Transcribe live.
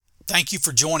Thank you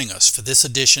for joining us for this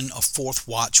edition of Fourth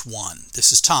Watch 1.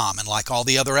 This is Tom, and like all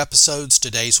the other episodes,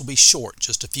 today's will be short,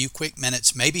 just a few quick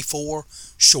minutes, maybe 4.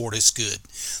 Short is good.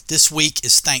 This week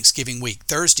is Thanksgiving week.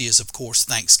 Thursday is, of course,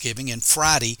 Thanksgiving, and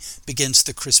Friday begins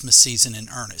the Christmas season in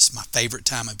earnest, my favorite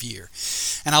time of year.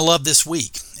 And I love this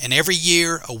week. And every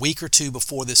year, a week or two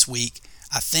before this week,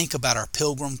 I think about our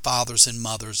pilgrim fathers and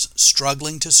mothers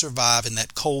struggling to survive in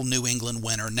that cold New England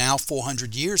winter now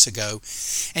 400 years ago,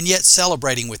 and yet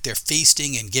celebrating with their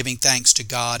feasting and giving thanks to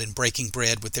God and breaking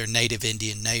bread with their native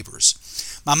Indian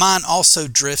neighbors. My mind also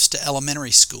drifts to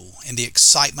elementary school and the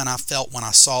excitement I felt when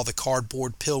I saw the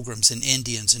cardboard pilgrims and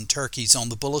Indians and turkeys on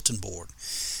the bulletin board.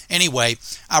 Anyway,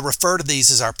 I refer to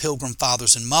these as our pilgrim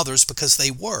fathers and mothers because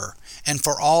they were, and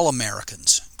for all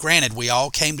Americans. Granted, we all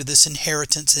came to this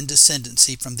inheritance and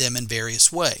descendancy from them in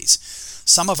various ways.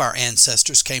 Some of our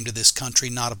ancestors came to this country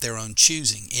not of their own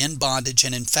choosing, in bondage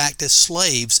and in fact as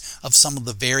slaves of some of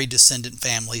the very descendant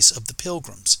families of the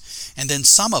pilgrims. And then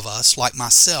some of us, like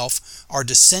myself, are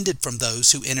descended from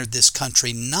those who entered this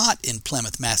country not in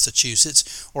Plymouth,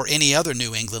 Massachusetts, or any other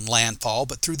New England landfall,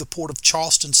 but through the port of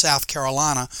Charleston, South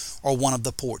Carolina, or one of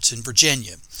the ports in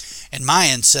Virginia. And my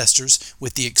ancestors,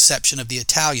 with the exception of the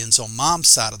Italians on Mom's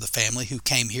side of the family who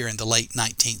came here in the late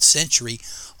 19th century,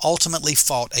 ultimately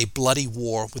fought a bloody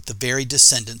war with the very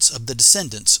descendants of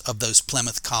those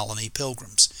Plymouth colony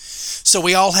pilgrims. So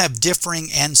we all have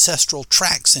differing ancestral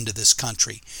tracks into this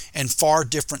country and far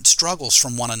different struggles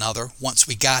from one another once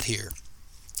we got here.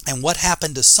 And what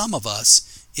happened to some of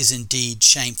us is indeed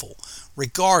shameful.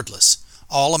 Regardless,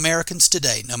 all Americans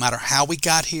today, no matter how we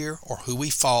got here or who we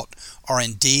fought, are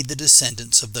indeed the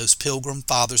descendants of those pilgrim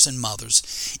fathers and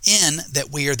mothers, in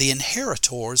that we are the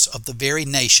inheritors of the very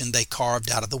nation they carved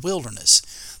out of the wilderness.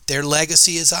 Their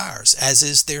legacy is ours, as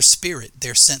is their spirit,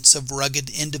 their sense of rugged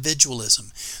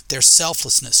individualism, their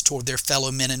selflessness toward their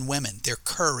fellow men and women, their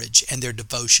courage, and their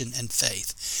devotion and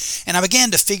faith. And I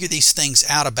began to figure these things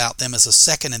out about them as a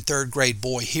second and third grade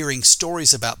boy, hearing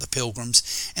stories about the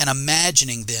pilgrims and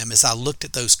imagining them as I looked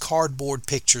at those cardboard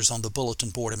pictures on the bulletin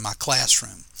board in my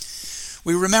classroom.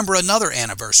 We remember another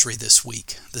anniversary this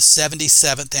week, the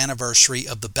 77th anniversary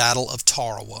of the Battle of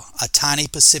Tarawa, a tiny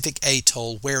Pacific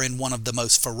atoll wherein one of the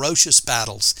most ferocious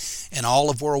battles in all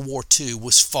of World War II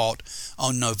was fought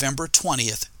on November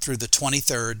 20th through the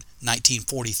 23rd,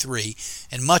 1943,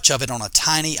 and much of it on a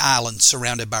tiny island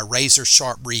surrounded by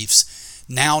razor-sharp reefs,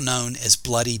 now known as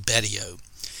Bloody Betty-O.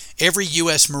 Every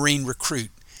U.S. Marine recruit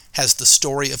has the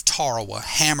story of Tarawa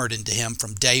hammered into him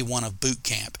from day one of boot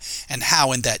camp, and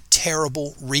how in that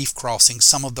terrible reef crossing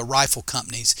some of the rifle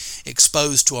companies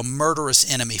exposed to a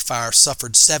murderous enemy fire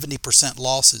suffered 70%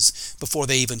 losses before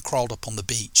they even crawled up on the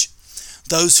beach.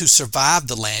 Those who survived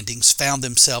the landings found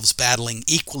themselves battling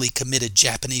equally committed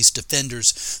Japanese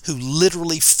defenders who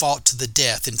literally fought to the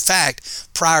death. In fact,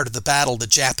 prior to the battle, the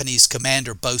Japanese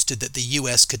commander boasted that the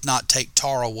U.S. could not take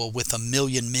Tarawa with 1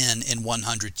 million men in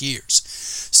 100 years.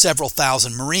 Several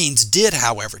thousand Marines did,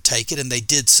 however, take it, and they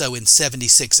did so in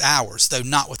 76 hours, though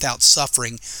not without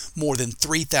suffering more than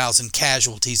 3,000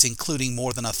 casualties, including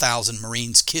more than 1,000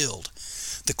 Marines killed.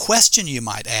 The question you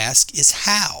might ask is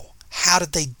how? How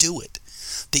did they do it?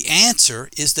 The answer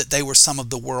is that they were some of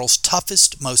the world's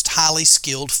toughest, most highly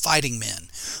skilled fighting men,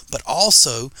 but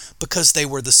also because they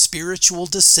were the spiritual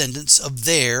descendants of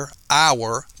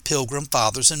our pilgrim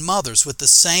fathers and mothers, with the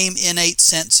same innate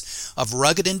sense of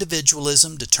rugged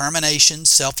individualism, determination,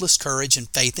 selfless courage, and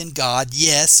faith in God,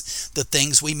 yes, the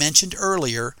things we mentioned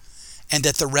earlier, and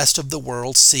that the rest of the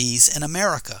world sees in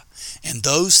America. And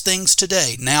those things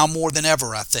today, now more than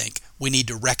ever, I think, we need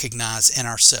to recognize in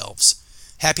ourselves.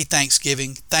 Happy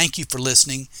Thanksgiving. Thank you for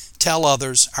listening. Tell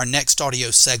others. Our next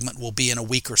audio segment will be in a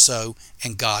week or so,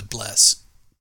 and God bless.